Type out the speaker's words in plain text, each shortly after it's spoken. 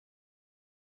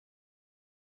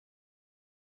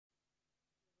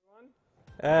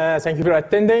Thank you for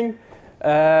attending.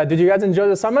 Did you guys enjoy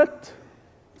the summit?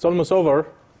 It's almost over,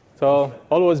 so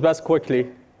always best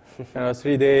quickly.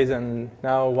 3 days and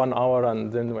now 1 hour,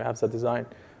 and then we have the design.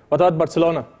 What about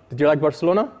Barcelona? Did you like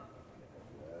Barcelona?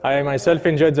 I myself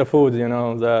enjoyed the food.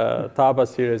 The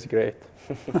tapas here is great.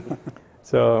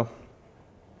 So,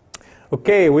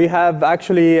 okay, we have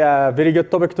actually a very good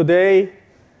topic today.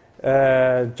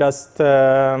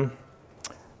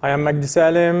 I am Magdi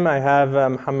Salim. I have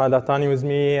Muhammad Atani with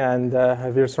me and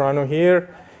Javier Serrano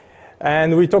here.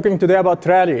 And we're talking today about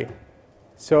Rally.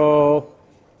 So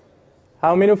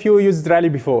how many of you used Rally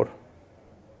before?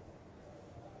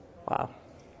 Wow.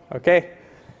 OK.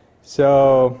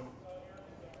 So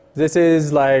this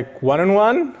is like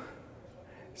one-on-one.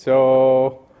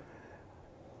 So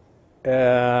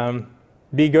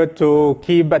be good to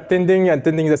keep attending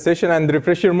the session and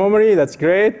refresh your memory. That's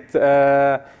great.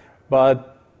 But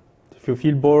if you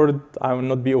feel bored, I will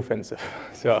not be offensive.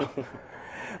 So,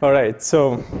 all right.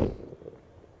 So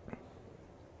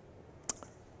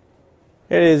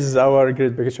here is our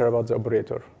great picture about the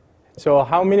operator. So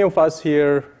how many of us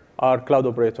here are cloud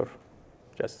operator?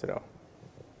 Just to know,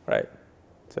 right?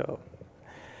 So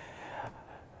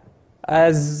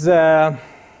as our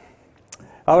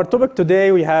topic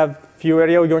today, we have few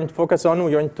areas we're going to focus on.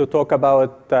 We're going to talk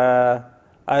about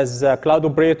as a cloud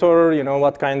operator,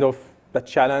 what kind of the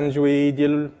challenge we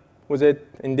deal with it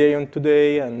in day on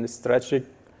today and the strategic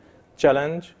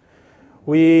challenge.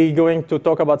 We're going to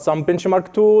talk about some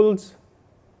benchmark tools,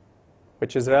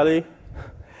 which is Rally.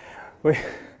 We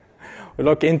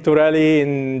look into Rally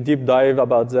in deep dive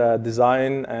about the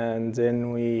design, and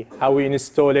then how we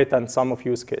install it and some of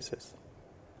use cases,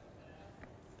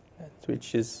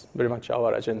 which is very much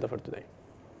our agenda for today.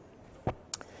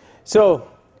 So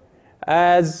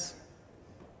as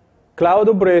cloud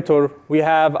operator, we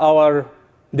have our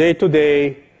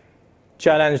day-to-day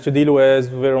challenge to deal with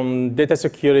from data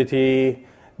security,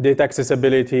 data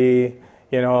accessibility,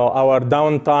 our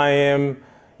downtime,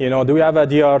 do we have a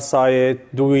DR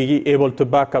site? Do we able to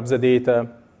back up the data?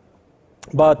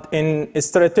 But in a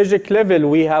strategic level,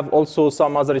 we have also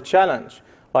some other challenge,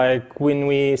 like when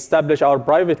we establish our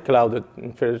private cloud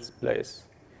in first place,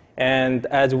 and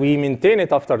as we maintain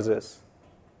it after this.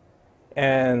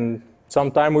 And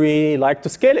sometimes we like to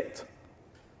scale it.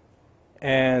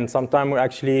 And sometimes we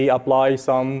actually apply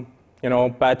some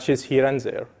patches here and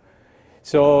there.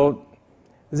 So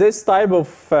this type of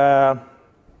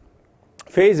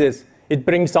phases, it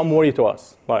brings some worry to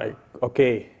us. Like,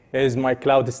 OK, is my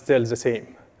cloud still the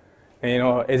same?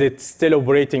 Is it still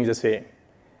operating the same?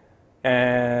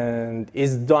 And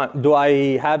do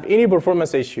I have any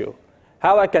performance issue?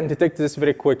 How I can detect this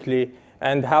very quickly,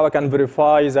 and how I can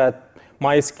verify that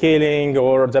my scaling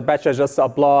or the patch I just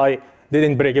apply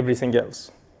didn't break everything else.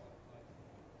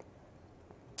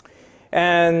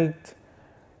 And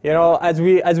as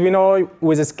we know,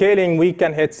 with the scaling, we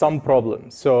can hit some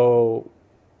problems. So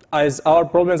as our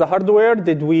problem is the hardware,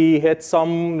 did we hit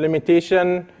some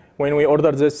limitation when we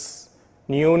order this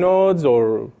new nodes?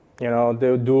 Or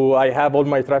do I have all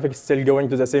my traffic still going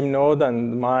to the same node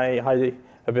and my high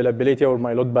availability or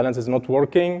my load balance is not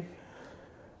working?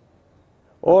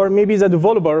 Or maybe the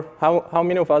developer. How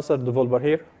many of us are developer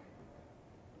here?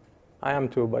 I am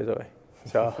too, by the way.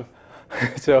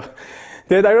 So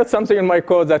did I wrote something in my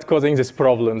code that's causing this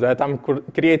problem, that I'm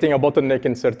creating a bottleneck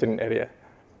in certain area,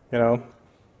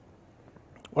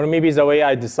 Or maybe the way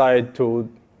I decide to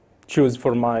choose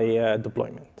for my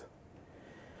deployment.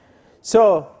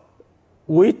 So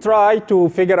we try to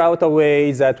figure out a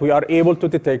way that we are able to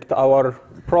detect our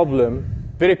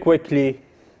problem very quickly,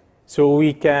 so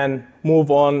we can move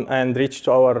on and reach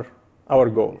to our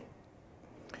goal.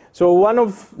 So one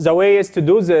of the ways to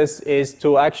do this is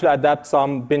to actually adapt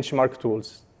some benchmark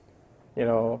tools.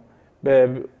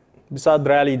 Besides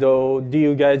Rally, though, do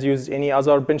you guys use any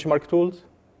other benchmark tools?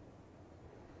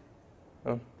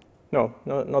 No,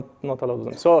 not a lot of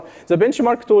them. So the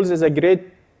benchmark tools is a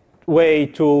great way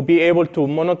to be able to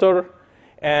monitor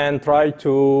and try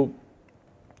to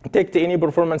detect any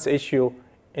performance issue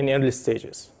in early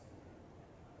stages.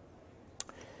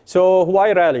 So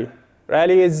why Rally?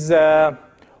 Rally is an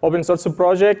open source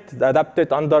project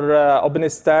adapted under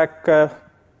OpenStack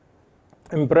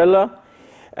umbrella.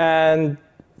 And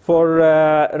for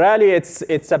Rally, it's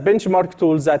a benchmark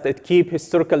tool that it keeps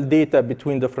historical data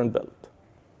between different builds.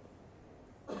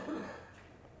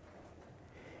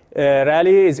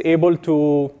 Rally is able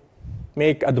to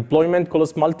make a deployment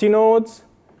across multi-nodes.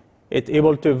 It's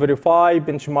able to verify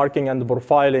benchmarking and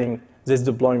profiling this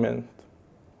deployment.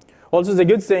 Also, the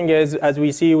good thing is, as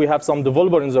we see, we have some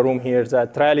developer in the room here,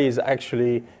 that Rally is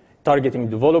actually targeting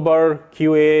developer,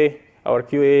 QA, our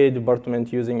QA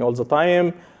department using all the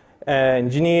time,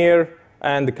 engineer,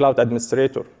 and the cloud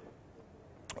administrator.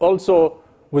 Also,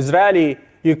 with Rally,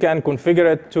 you can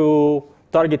configure it to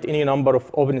target any number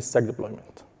of OpenStack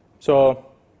deployment. So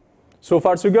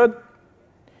far, so good.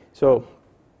 So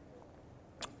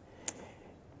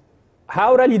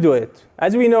how Rally do it?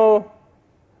 As we know,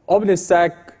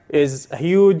 OpenStack is a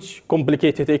huge,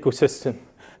 complicated ecosystem,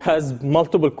 has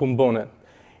multiple components.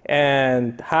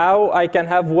 And how I can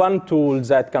have one tool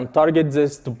that can target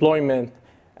this deployment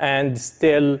and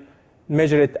still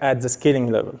measure it at the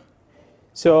scaling level.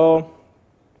 So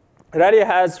Rally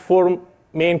has 4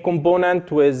 main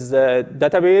components with the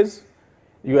database.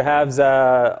 You have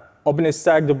the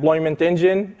OpenStack deployment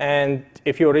engine, and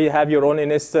if you already have your own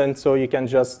instance, so you can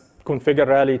just configure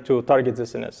Rally to target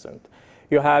this instance.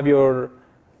 You have your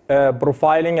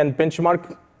profiling and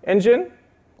benchmark engine.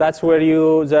 That's where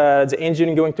the engine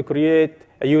is going to create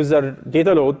a user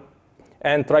data load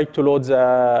and try to load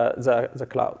the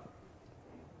cloud.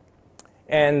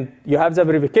 And you have the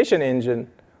verification engine,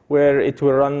 where it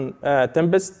will run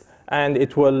Tempest, and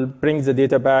it will bring the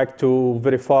data back to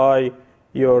verify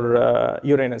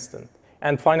your instance.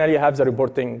 And finally, you have the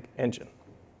reporting engine.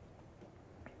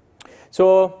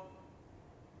 So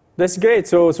that's great.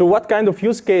 So what kind of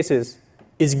use cases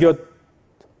is good?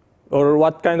 Or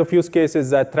what kind of use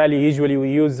cases that Rally usually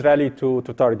we use Rally to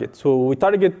target? So we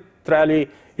target Rally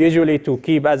usually to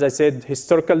keep, as I said,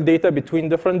 historical data between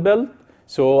different builds.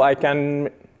 So I can,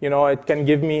 it can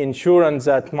give me insurance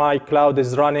that my cloud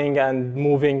is running and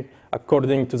moving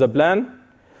according to the plan.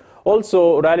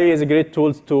 Also, Rally is a great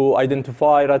tool to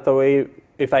identify right away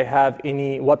if I have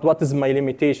what is my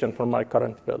limitation for my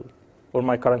current build or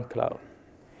my current cloud.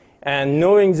 And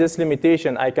knowing this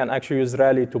limitation, I can actually use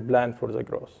Rally to plan for the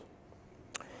growth.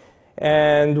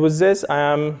 And with this, I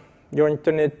am going to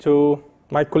turn it to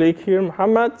my colleague here,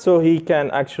 Muhammad, so he can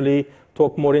actually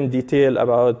talk more in detail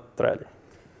about Rally.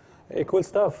 Hey, cool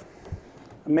stuff.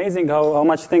 Amazing how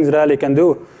much things Rally can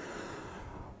do.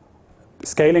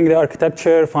 Scaling the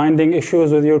architecture, finding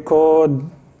issues with your code,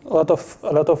 a lot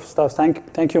of stuff.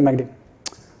 Thank you, Magdi.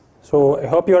 So I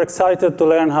hope you're excited to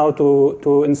learn how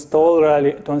to install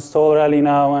Rally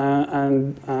now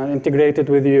and integrate it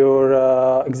with your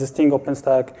existing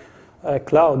OpenStack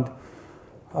cloud.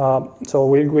 So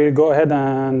we'll go ahead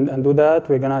and do that.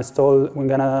 We're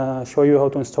gonna show you how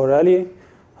to install Rally,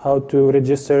 how to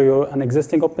register an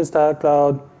existing OpenStack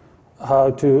cloud,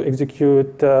 how to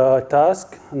execute a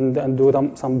task, and do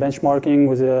some benchmarking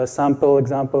with a sample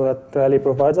example that Rally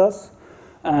provides us.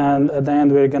 And at the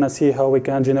end, we're going to see how we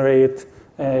can generate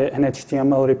an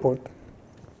HTML report.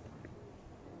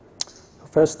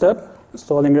 First step,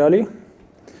 installing Rally.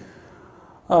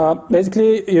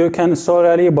 Basically, you can install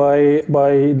Rally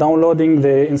by downloading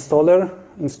the installer,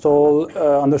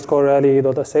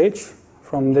 install_rally.sh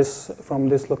from this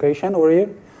location over here.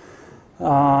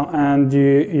 And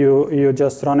you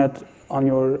just run it on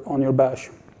your bash.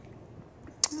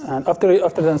 And after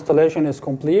the installation is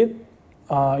complete,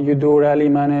 you do Rally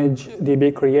manage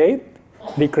db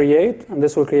recreate, and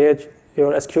this will create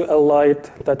your SQLite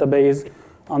database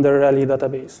under Rally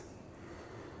database.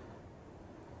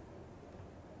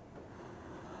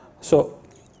 So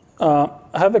I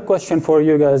have a question for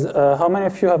you guys. How many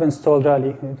of you have installed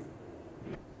Rally?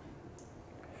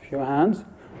 A few hands.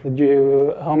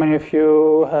 How many of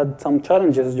you had some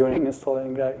challenges during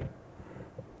installing Rally?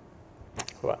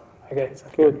 Well, okay,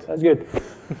 good. That's good.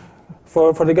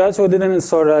 For the guys who didn't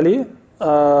install Rally,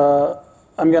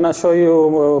 I'm going to show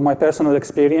you my personal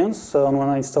experience. When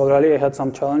I installed Rally, I had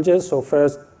some challenges. So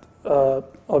first,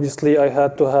 obviously, I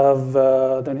had to have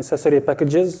the necessary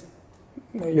packages.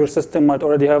 Your system might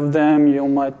already have them. You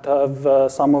might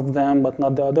have some of them, but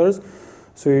not the others.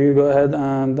 So you go ahead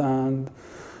and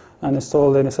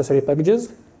install the necessary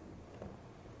packages.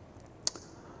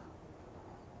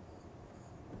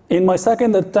 In my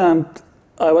second attempt,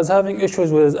 I was having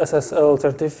issues with SSL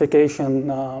certification.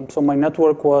 So my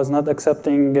network was not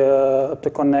accepting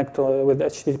to connect with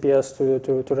HTTPS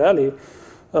to Rally.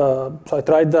 So I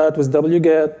tried that with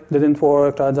wget, didn't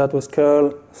work. Tried that with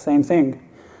curl, same thing.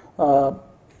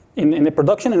 In a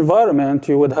production environment,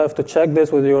 you would have to check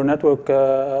this with your network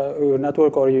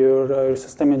or your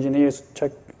system engineers,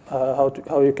 check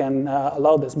how you can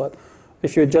allow this. But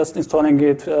if you're just installing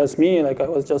it as me, like I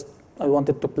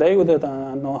wanted to play with it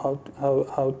and know how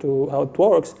it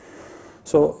works.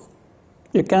 So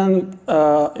you can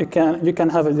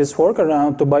have this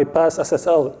workaround to bypass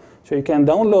SSL. So you can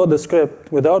download the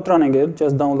script without running it.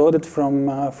 Just download it from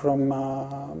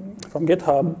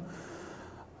GitHub,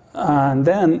 and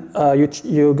then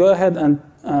you go ahead and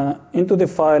into the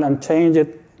file and change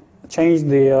change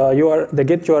the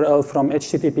get URL from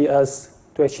HTTPS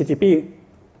to HTTP,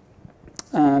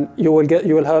 and you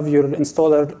will have your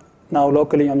installer now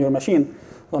locally on your machine.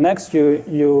 So next,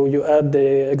 you add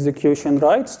the execution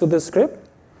rights to the script,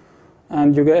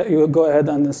 and you go ahead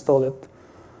and install it.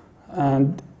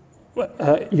 And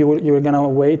you're gonna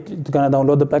wait, you're gonna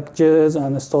download the packages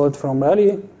and install it from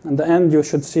Rally. And the end, you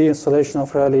should see installation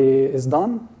of Rally is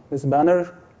done. This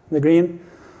banner, the green.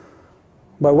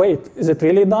 But wait, is it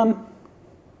really done?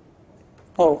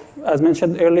 Oh, as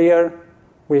mentioned earlier,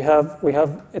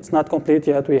 it's not complete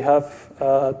yet. We have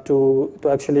to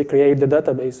actually create the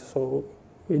database. So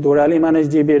we do Rally manage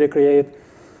DB recreate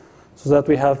so that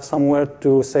we have somewhere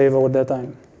to save our data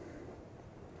in.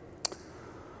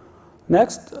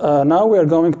 Next, now we are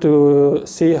going to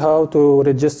see how to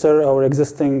register our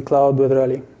existing cloud with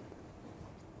Rally.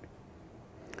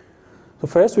 So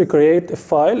first, we create a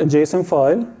file, a JSON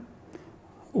file.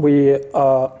 We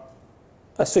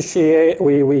associate.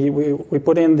 We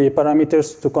put in the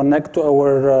parameters to connect to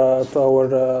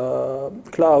our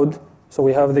cloud. So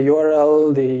we have the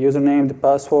URL, the username, the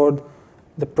password,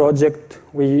 the project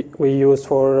we use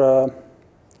for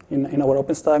in our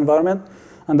OpenStack environment.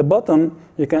 And the bottom,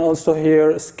 you can also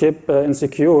here skip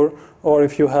insecure, or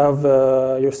if you have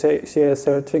your CS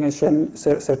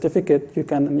certificate, you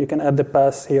can add the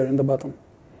pass here in the bottom.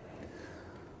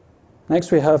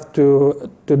 Next, we have to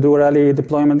do Rally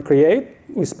deployment create.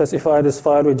 We specify this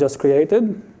file we just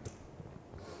created,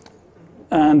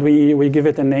 and we give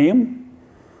it a name.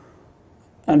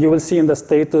 And you will see in the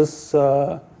status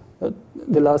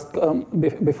the last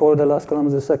before the last column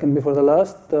is the second before the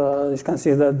last. You can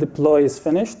see that deploy is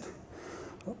finished.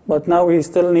 But now we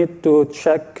still need to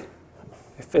check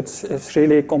if it's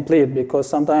really complete, because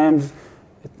sometimes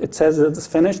it says that it's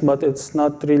finished, but it's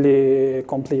not really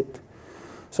complete.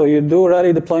 So you do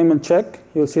Rally deployment check.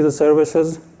 You'll see the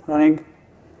services running.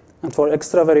 And for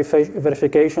extra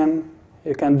verification,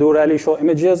 you can do Rally show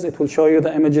images. It will show you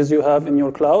the images you have in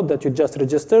your cloud that you just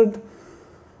registered.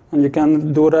 And you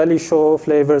can do Rally show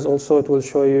flavors also. It will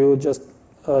show you just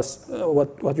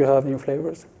what you have in your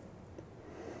flavors.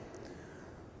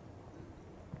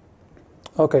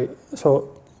 Okay, so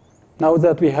now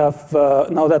that we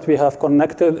have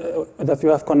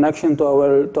connection to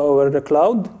our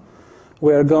cloud,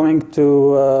 we are going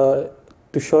to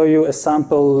show you a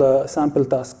sample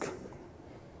task.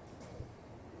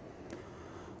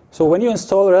 So when you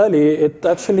install Rally, it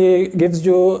actually gives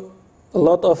you a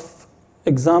lot of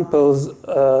examples,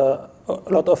 a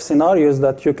lot of scenarios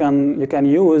that you can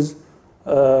use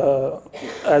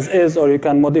as is, or you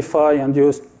can modify and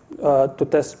use to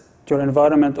test your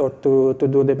environment or to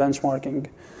do the benchmarking.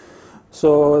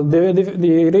 So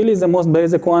really the most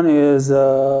basic one is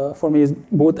for me is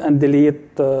boot and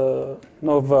delete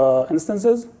Nova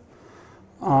instances.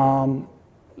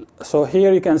 So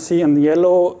here you can see in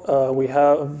yellow we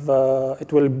have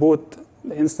it will boot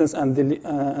the instance and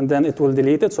then it will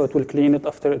delete it, so it will clean it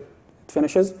after it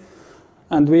finishes.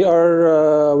 And we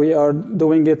are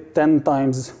doing it 10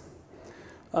 times,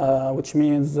 which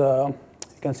means you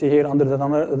can see here under the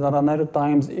runner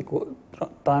times equal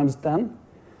times 10.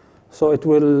 So it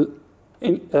will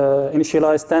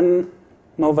initialize 10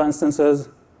 Nova instances.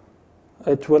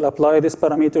 It will apply these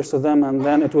parameters to them, and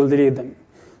then it will delete them.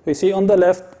 You see on the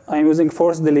left, I'm using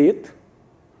force delete.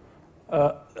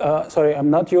 Sorry,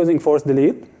 I'm not using force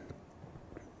delete.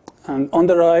 And on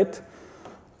the right,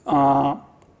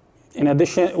 in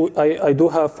addition, I do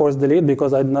have force delete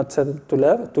because I did not set it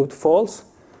to false.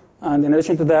 And in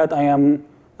addition to that, I am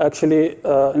actually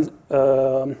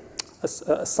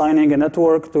assigning a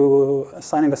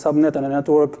subnet and a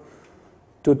network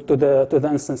to the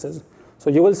instances. So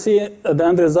you will see at the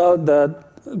end result that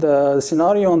the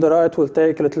scenario on the right will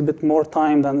take a little bit more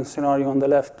time than the scenario on the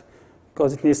left,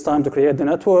 because it needs time to create the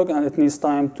network, and it needs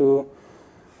time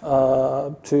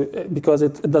because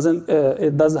it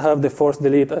does have the force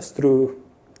delete as true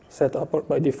set up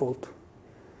by default.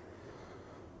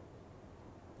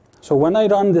 So when I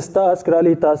run this task,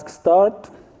 Rally task start,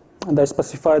 and I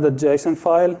specify the JSON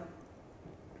file,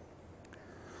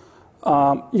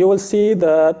 you will see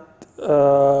that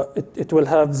it will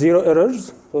have 0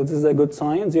 errors. So this is a good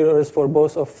sign, 0 errors for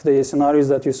both of the scenarios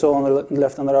that you saw on the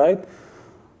left and the right.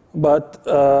 But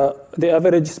the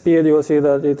average speed, you will see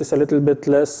that it is a little bit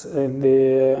less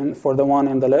for the one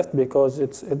in the left, because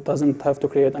it doesn't have to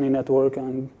create any network,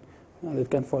 and it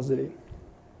can force delete.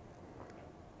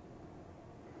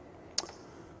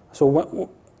 So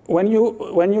when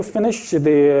you finish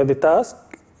the task,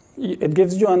 it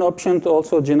gives you an option to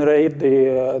also generate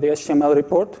the HTML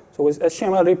report. So with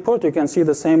HTML report, you can see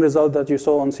the same result that you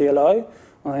saw on CLI.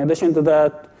 In addition to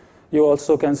that, You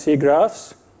also can see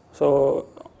graphs. So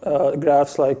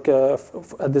graphs like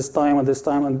at this time,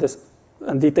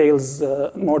 and details,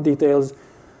 more details.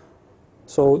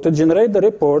 So to generate the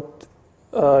report,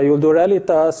 you'll do rally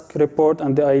task report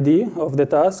and the ID of the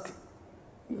task.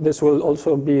 This will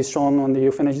also be shown when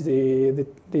you finish the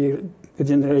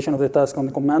generation of the task on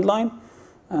the command line,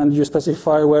 and you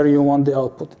specify where you want the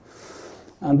output.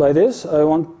 And by this, I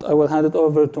will hand it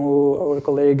over to our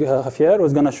colleague Javier,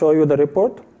 who's going to show you the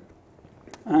report.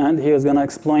 And he is going to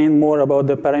explain more about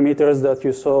the parameters that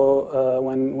you saw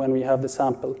when we have the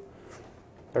sample.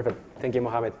 Perfect. Thank you,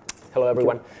 Mohammed. Hello,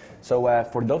 everyone. So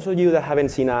for those of you that haven't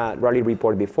seen a Rally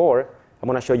report before, I'm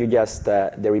going to show you just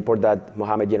the report that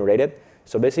Mohammed generated.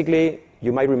 So basically,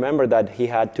 you might remember that he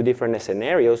had two different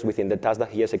scenarios within the task that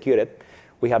he executed.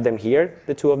 We have them here,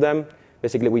 the two of them.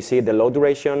 Basically, we see the low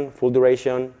duration, full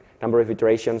duration, number of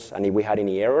iterations, and if we had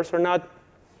any errors or not.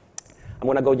 I'm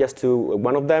going to go just to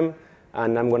one of them,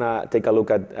 and I'm going to take a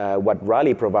look at what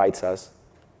Rally provides us.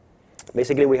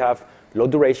 Basically, we have low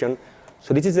duration.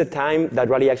 So this is the time that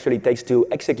Rally actually takes to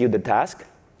execute the task,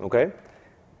 okay?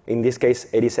 In this case,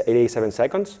 87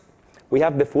 seconds. We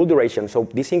have the full duration. So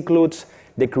this includes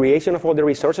the creation of all the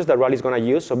resources that Rally is going to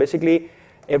use. So basically,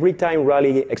 every time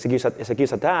Rally executes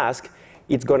a task,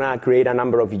 it's going to create a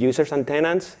number of users and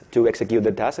tenants to execute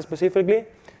the task specifically.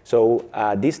 So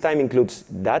this time includes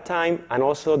that time and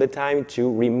also the time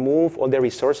to remove all the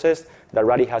resources that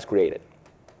Rally has created.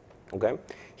 Okay?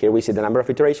 Here we see the number of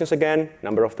iterations again,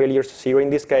 number of failures, 0 in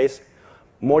this case.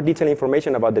 More detailed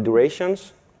information about the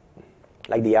durations,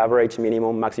 like the average,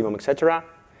 minimum, maximum, etc.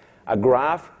 A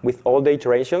graph with all the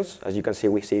iterations. As you can see,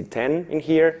 we see 10 in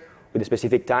here with a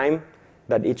specific time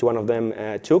that each one of them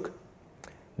took.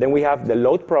 Then we have the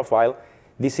load profile.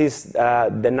 This is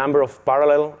the number of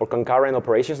parallel or concurrent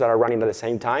operations that are running at the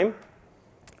same time.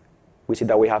 We see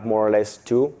that we have more or less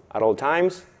 2 at all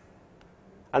times.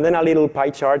 And then a little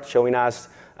pie chart showing us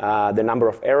the number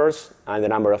of errors and the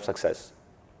number of success.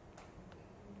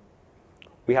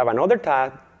 We have another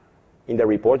tab in the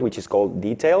report which is called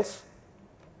Details.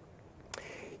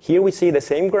 Here we see the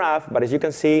same graph, but as you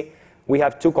can see, we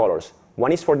have 2 colors.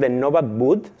 One is for the Nova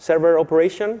boot server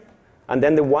operation, and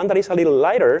then the one that is a little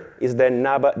lighter is the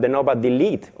Nova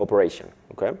delete operation.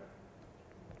 Okay?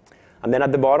 And then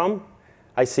at the bottom,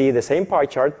 I see the same pie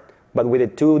chart, but with the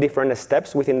 2 different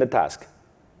steps within the task,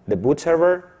 the boot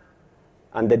server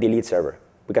and the delete server.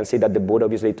 We can see that the boot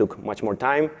obviously took much more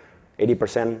time.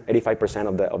 80%,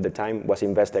 85% of the time was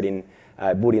invested in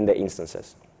booting the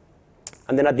instances.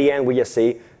 And then at the end, we just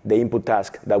see the input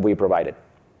task that we provided.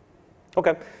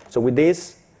 OK, so with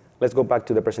this, let's go back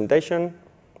to the presentation.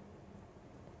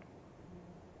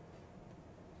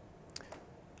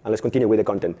 And let's continue with the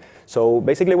content. So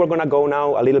basically, we're going to go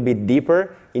now a little bit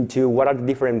deeper into what are the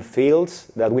different fields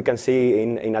that we can see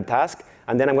in a task.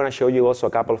 And then I'm going to show you also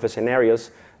a couple of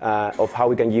scenarios of how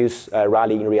we can use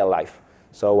Rally in real life.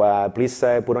 So please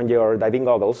put on your diving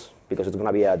goggles, because it's going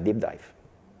to be a deep dive.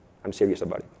 I'm serious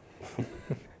about it.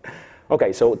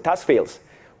 OK, so task fields.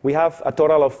 We have a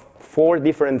total of 4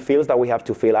 different fields that we have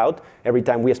to fill out every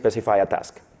time we specify a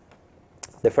task.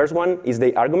 The first one is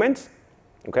the arguments.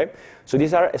 Okay, so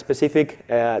these are specific,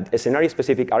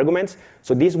 scenario-specific arguments.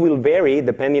 So these will vary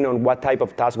depending on what type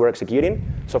of task we're executing.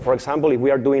 So for example, if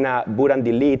we are doing a boot and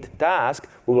delete task,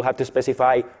 we will have to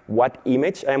specify what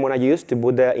image I'm going to use to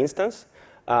boot the instance,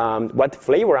 what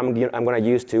flavor I'm going to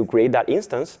use to create that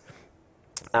instance,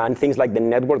 and things like the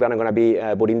network that I'm going to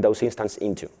be booting those instances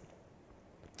into.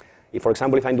 If, for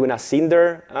example, if I'm doing a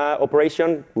Cinder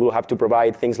operation, we will have to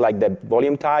provide things like the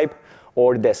volume type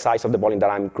or the size of the volume that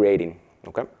I'm creating.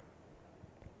 Okay.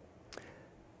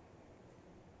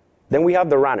 Then we have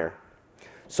the runner.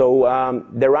 So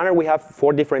the runner, we have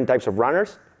 4 different types of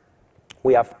runners.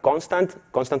 We have constant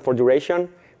for duration,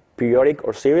 periodic,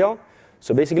 or serial.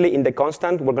 So basically, in the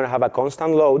constant, we're going to have a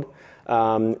constant load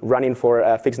running for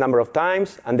a fixed number of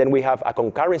times. And then we have a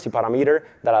concurrency parameter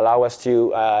that allows us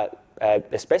to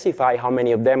specify how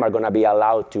many of them are going to be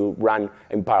allowed to run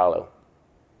in parallel.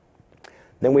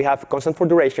 Then we have constant for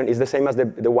duration. It's the same as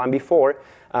the one before,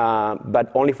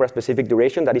 but only for a specific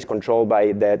duration that is controlled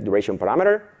by the duration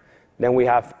parameter. Then we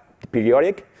have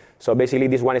periodic. So basically,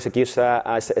 this one executes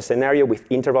a scenario with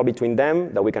interval between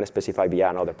them that we can specify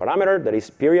via another parameter, that is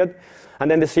period.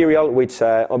 And then the serial, which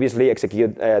obviously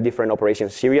execute different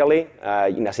operations serially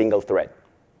in a single thread.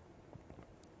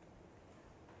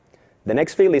 The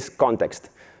next field is context.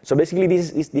 So basically,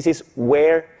 this is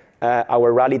where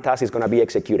our Rally task is going to be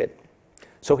executed.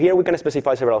 So here we can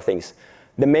specify several things.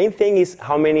 The main thing is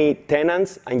how many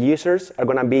tenants and users are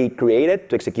going to be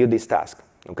created to execute this task.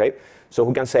 Okay? So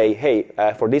who can say, hey,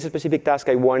 for this specific task,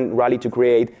 I want Rally to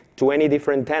create 20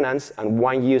 different tenants and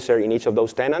one user in each of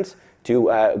those tenants to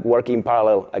work in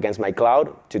parallel against my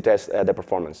cloud to test the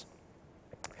performance.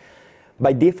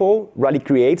 By default, Rally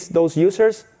creates those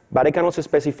users, but I can also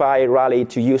specify Rally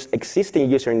to use existing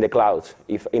user in the cloud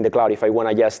if I want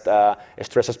to just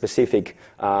stress a specific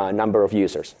number of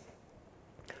users.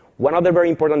 One other very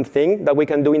important thing that we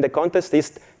can do in the contest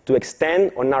is to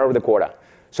extend or narrow the quota.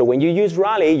 So when you use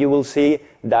Rally, you will see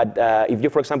that if you,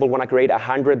 for example, want to create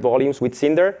 100 volumes with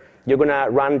Cinder, you're going to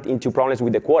run into problems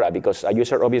with the quota because a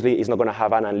user obviously is not going to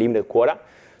have an unlimited quota.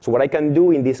 So what I can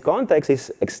do in this context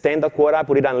is extend the quota,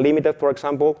 put it unlimited, for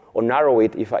example, or narrow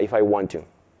it if I want to.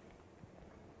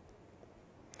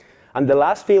 And the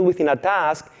last field within a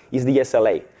task is the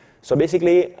SLA. So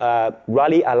basically,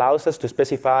 Rally allows us to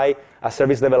specify a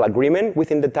service level agreement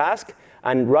within the task,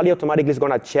 and Rally automatically is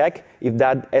going to check if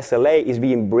that SLA is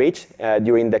being breached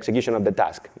during the execution of the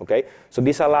task. Okay? So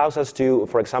this allows us to,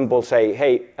 for example, say,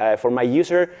 hey, for my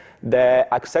user, the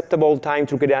acceptable time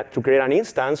to create an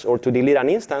instance or to delete an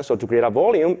instance or to create a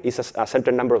volume is a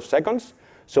certain number of seconds.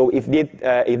 So if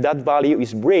that value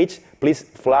is breached, please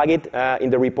flag it in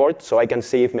the report so I can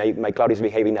see if my cloud is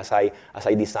behaving as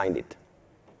I designed it.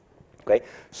 Okay?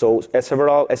 So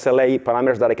several SLA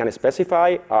parameters that I can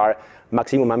specify are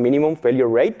maximum and minimum failure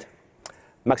rate,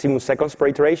 maximum seconds per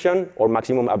iteration, or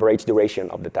maximum average duration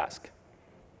of the task.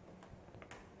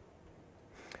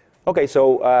 Okay,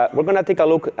 so we're going to take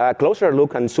a closer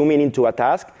look and zoom in into a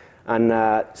task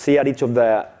and see at each of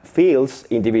the fields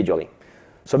individually.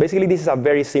 So basically, this is a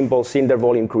very simple Cinder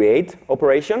volume create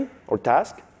operation or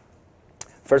task.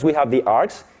 First, we have the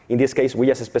args. In this case, we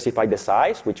just specify the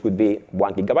size, which would be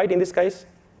 1 GB in this case.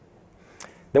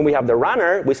 Then we have the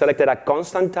runner. We selected a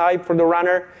constant type for the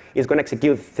runner. It's going to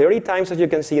execute 30 times, as you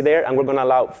can see there, and we're going to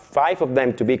allow 5 of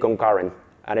them to be concurrent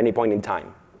at any point in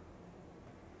time.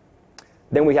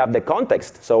 Then we have the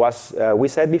context. So as we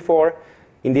said before,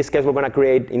 in this case, we're going to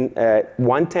create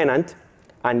one tenant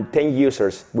and 10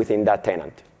 users within that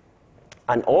tenant.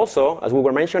 And also, as we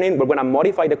were mentioning, we're going to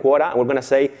modify the quota, and we're going to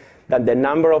say that the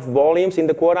number of volumes in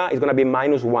the quota is going to be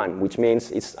 -1, which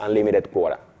means it's unlimited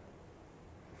quota.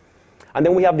 And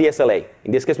then we have the SLA.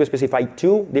 In this case, we specify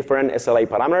 2 different SLA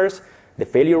parameters. The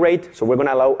failure rate, so we're going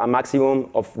to allow a maximum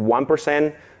of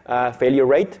 1% failure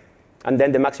rate. And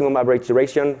then the maximum average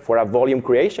duration for a volume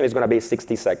creation is going to be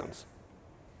 60 seconds.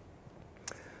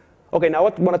 Okay, now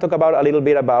I want to talk about a little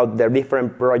bit about the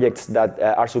different projects that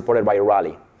are supported by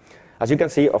Rally. As you can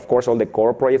see, of course, all the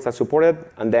core projects are supported,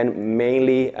 and then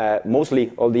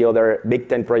mostly all the other Big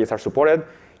 10 projects are supported.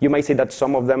 You may see that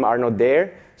some of them are not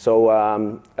there, so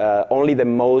only the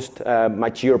most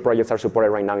mature projects are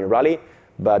supported right now in Rally,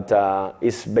 but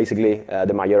it's basically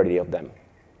the majority of them.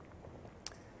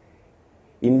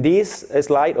 In this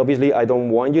slide, obviously, I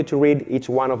don't want you to read each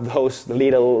one of those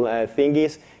little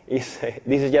thingies.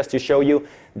 This is just to show you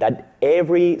that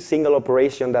every single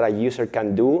operation that a user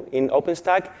can do in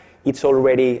OpenStack, it's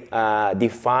already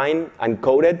defined and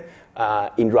coded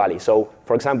in Rally. So,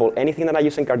 for example, anything that a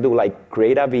user can do, like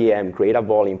create a VM, create a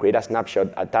volume, create a snapshot,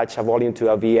 attach a volume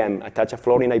to a VM, attach a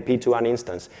floating IP to an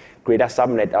instance, create a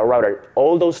subnet, a router,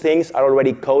 all those things are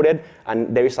already coded,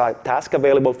 and there is a task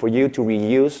available for you to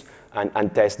reuse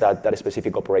and test that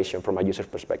specific operation from a user's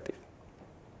perspective.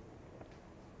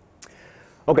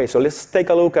 Okay, so let's take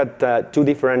a look at 2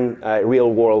 different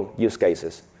real-world use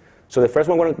cases. So the first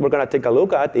one we're going to take a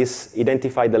look at is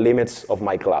identify the limits of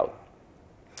my cloud.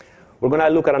 We're going to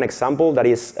look at an example that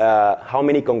is how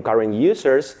many concurrent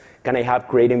users can I have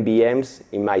creating VMs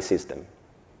in my system.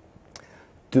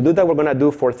 To do that, we're going to do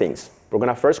 4 things. We're going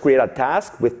to first create a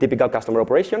task with typical customer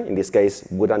operation, in this case,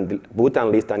 boot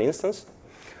and list an instance.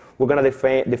 We're going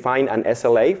to define an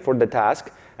SLA for the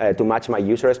task to match my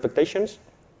user expectations.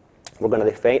 We're going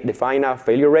to define a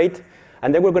failure rate,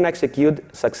 and then we're going to execute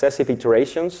successive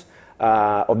iterations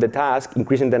of the task,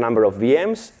 increasing the number of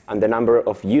VMs and the number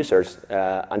of users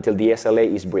until the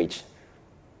SLA is breached.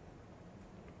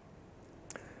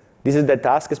 This is the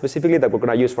task specifically that we're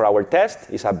going to use for our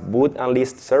test. It's a boot and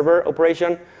list server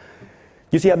operation.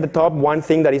 You see at the top, one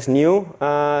thing that is new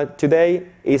today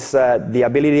is the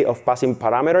ability of passing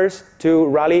parameters to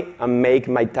Rally and make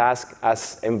my task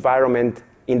as environment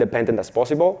independent as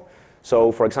possible.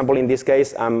 So for example, in this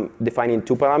case, I'm defining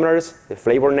 2 parameters, the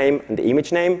flavor name and the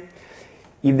image name.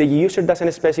 If the user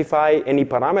doesn't specify any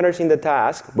parameters in the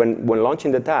task, when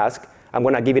launching the task, I'm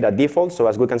going to give it a default. So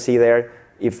as we can see there,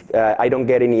 if I don't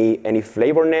get any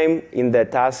flavor name in the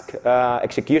task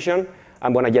execution,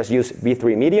 I'm going to just use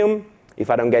v3 medium. If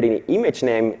I don't get any image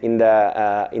name in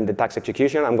the task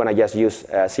execution, I'm going to just use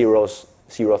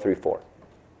 034.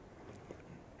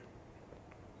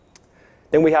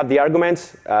 Then we have the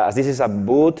arguments. As this is a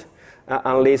boot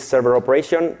unlist server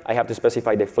operation, I have to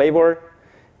specify the flavor,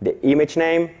 the image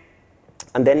name,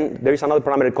 and then there is another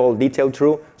parameter called detail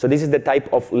true. So this is the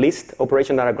type of list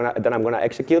operation that I'm going to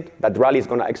execute, that Rally is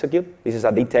going to execute. This is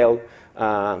a detailed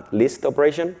list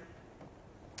operation.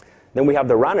 Then we have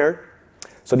the runner.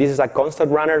 So this is a constant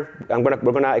runner.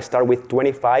 We're going to start with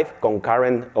 25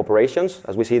 concurrent operations.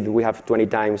 As we see, we have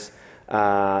 25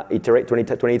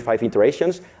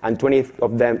 iterations, and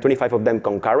 25 of them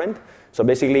concurrent. So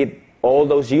basically, all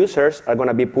those users are going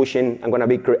to be pushing and are going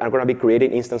to be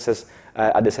creating instances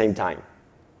at the same time.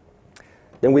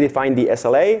 Then we define the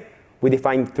SLA. We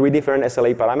define 3 different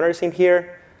SLA parameters in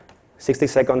here. 60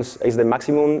 seconds is the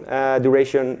maximum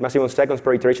duration, maximum seconds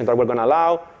per iteration that we're going to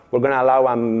allow. We're going to allow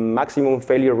a maximum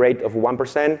failure rate of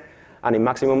 1% and a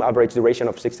maximum average duration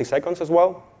of 60 seconds as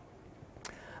well.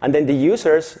 And then the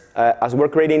users, as we're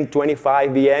creating 25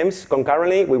 VMs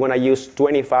concurrently, we want to use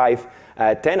 25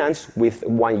 tenants with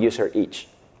 1 user each.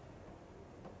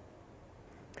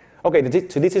 OK,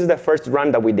 so this is the first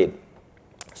run that we did.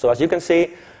 So as you can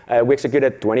see, we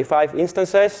executed 25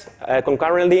 instances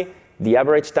concurrently. The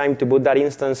average time to boot that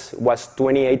instance was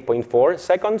 28.4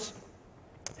 seconds.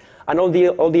 And all the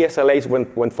SLAs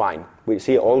went fine. We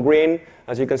see all green,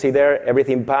 as you can see there.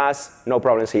 Everything passed, no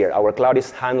problems here. Our cloud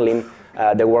is handling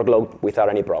the workload without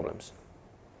any problems.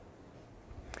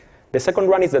 The second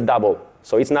run is the double.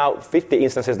 So it's now 50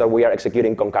 instances that we are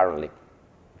executing concurrently.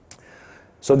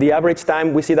 So the average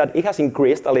time, we see that it has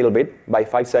increased a little bit by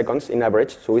 5 seconds in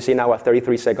average. So we see now a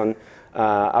 33-second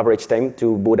average time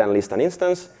to boot and list an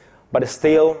instance. But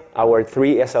still, our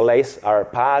 3 SLAs are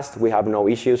passed. We have no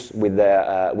issues with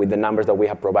the numbers that we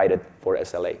have provided for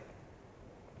SLA.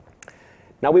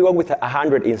 Now we go with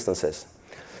 100 instances.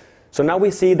 So now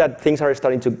we see that things are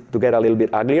starting to get a little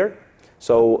bit uglier.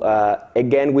 So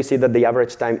again, we see that the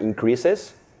average time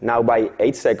increases, now by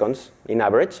 8 seconds in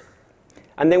average.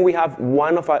 And then we have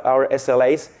one of our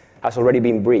SLAs has already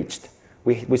been breached.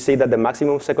 We see that the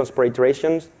maximum seconds per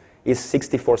iteration is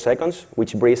 64 seconds,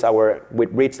 which reached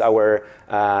our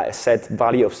set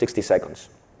value of 60 seconds.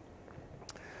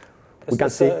 We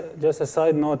can see just a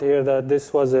side note here that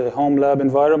this was a home lab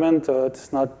environment.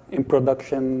 It's not in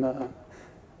production.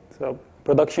 So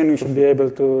production, we should be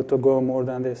able to go more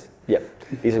than this. Yeah,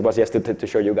 this was just to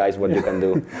show you guys what you can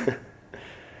do.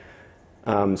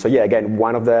 So yeah, again,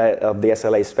 one of the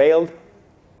SLAs failed.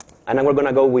 And then we're going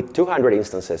to go with 200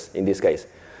 instances in this case.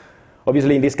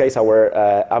 Obviously, in this case, our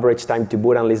average time to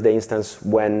boot and list the instance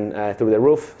went through the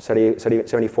roof,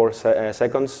 74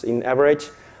 seconds in average.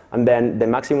 And then the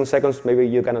maximum seconds, maybe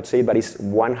you cannot see it, but it's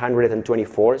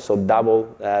 124, so double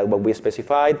what we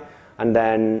specified. And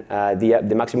then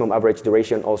the maximum average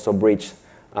duration also breached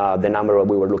the number that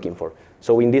we were looking for.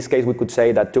 So in this case, we could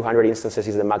say that 200 instances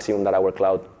is the maximum that our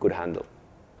cloud could handle.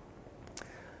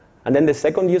 And then the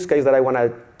second use case that I want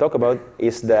to talk about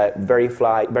is the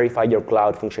verify your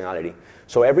cloud functionality.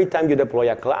 So every time you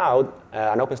deploy a cloud,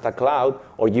 an OpenStack cloud,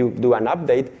 or you do an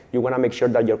update, you want to make sure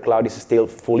that your cloud is still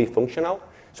fully functional.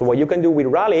 So what you can do with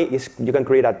Rally is you can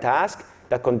create a task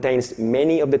that contains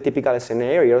many of the typical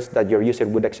scenarios that your user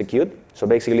would execute. So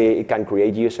basically, it can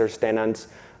create users, tenants,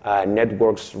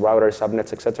 networks, routers,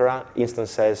 subnets, etc.,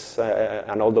 instances,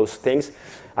 and all those things.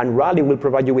 And Rally will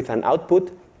provide you with an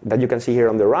output that you can see here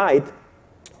on the right,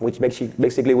 which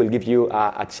basically will give you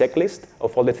a checklist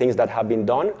of all the things that have been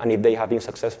done and if they have been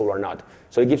successful or not.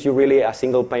 So it gives you really a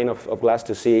single pane of glass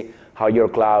to see how your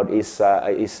cloud is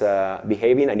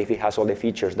behaving and if it has all the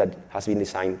features that has been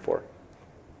designed for.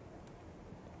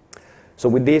 So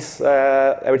with this,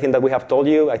 everything that we have told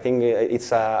you, I think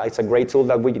it's a great tool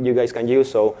that you guys can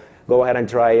use. So go ahead and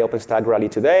try OpenStack Rally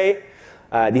today.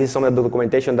 This is some of the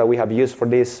documentation that we have used for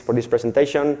this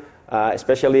presentation.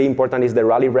 Especially important is the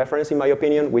Rally reference, in my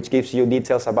opinion, which gives you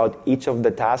details about each of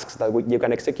the tasks that you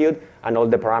can execute and all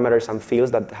the parameters and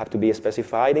fields that have to be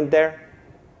specified in there.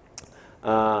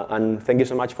 And thank you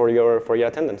so much for your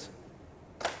attendance.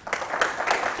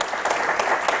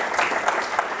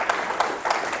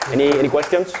 Any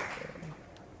questions? So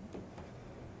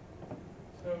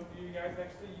do you guys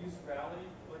actually use Rally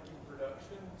like in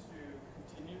production to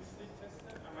continuously test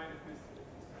it? I might have missed it.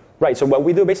 Right, so what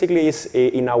we do basically is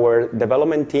in our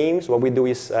development teams, what we do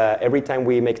is every time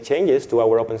we make changes to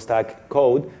our OpenStack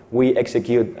code, we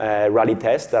execute Rally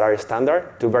tests that are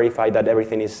standard to verify that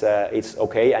everything is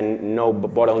okay and no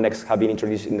bottlenecks have been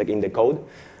introduced in the code.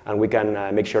 And we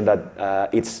can make sure that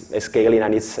it's scaling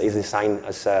and it's designed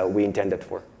as we intended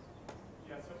for.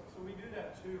 Yeah, so we do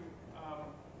that too.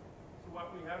 So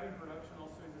what we have in production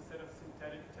also is a set of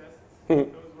synthetic tests.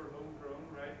 Those were homegrown,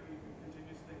 right? We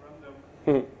continuously run them.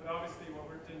 But obviously what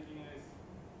we're thinking is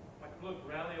look,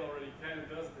 Rally already kind of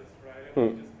does this, right? And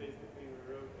we just basically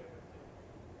rewrote everything.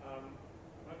 I'm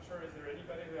not sure, is there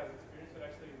anybody who has experience with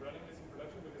actually running this in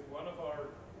production? Because one of our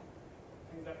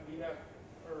things that we are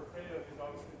afraid of is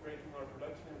obviously breaking our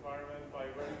production environment by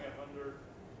running 100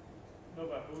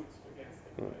 Nova boots against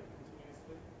it, right,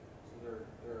 continuously. So there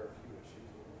are a few issues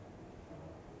with it.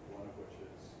 One of which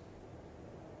is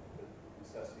the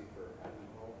necessity for admin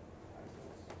role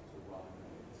access to run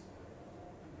these,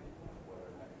 whether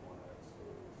or not you want to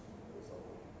expose those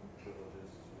level of privileges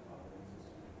to an operating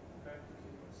system. Okay.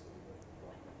 Continuously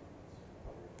running is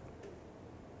probably appropriate.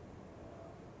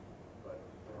 But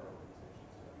there are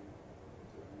organizations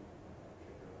doing it,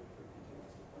 particularly for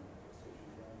continuous deployment of station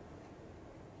run.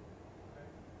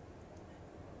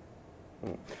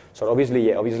 So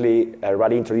obviously,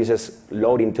 Rally introduces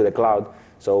loading to the cloud.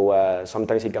 So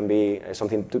sometimes it can be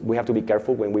something we have to be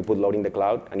careful when we put load in the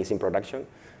cloud and it's in production,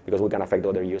 because we can affect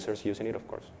other users using it, of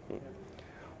course.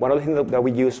 One other thing that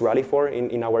we use Rally for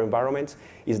in our environments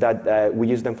is that we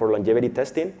use them for longevity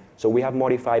testing. So we have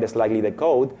modified slightly the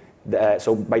code.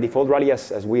 So by default, Rally,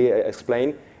 as we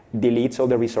explained, deletes all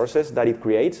the resources that it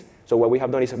creates. So what we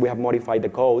have done is we have modified the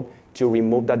code to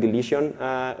remove that deletion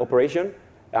operation.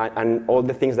 And all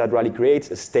the things that Rally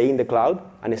creates stay in the cloud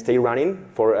and stay running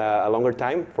for a longer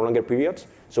time, for longer periods.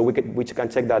 So we can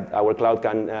check that our cloud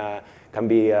can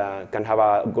have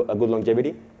a good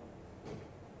longevity.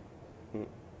 The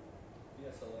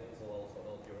SLAs will also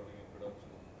help you running in production.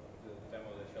 The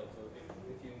demo they showed. So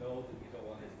if you know that you don't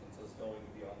want instances going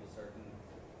beyond a certain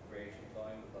creation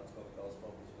time, that's going to cause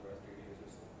problems for the rest of your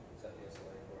users. Set the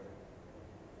SLA accordingly.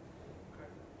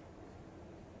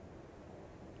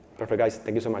 Perfect, guys.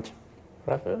 Thank you so much.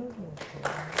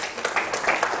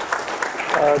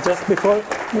 Just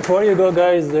before you go,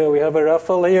 guys, we have a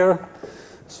raffle here.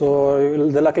 So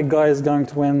the lucky guy is going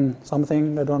to win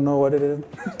something. I don't know what it is.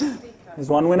 Is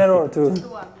one winner or two? Just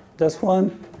one. Just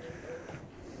one?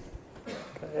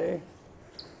 Okay.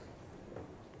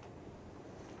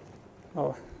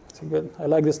 Oh, that's good. I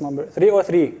like this number.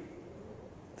 303.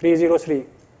 303.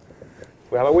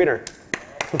 We have a winner.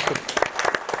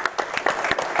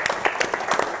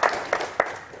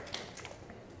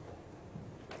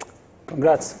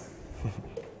 Congrats.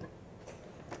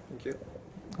 Thank you.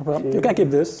 Well, you can keep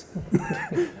this.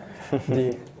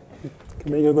 May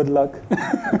you good luck.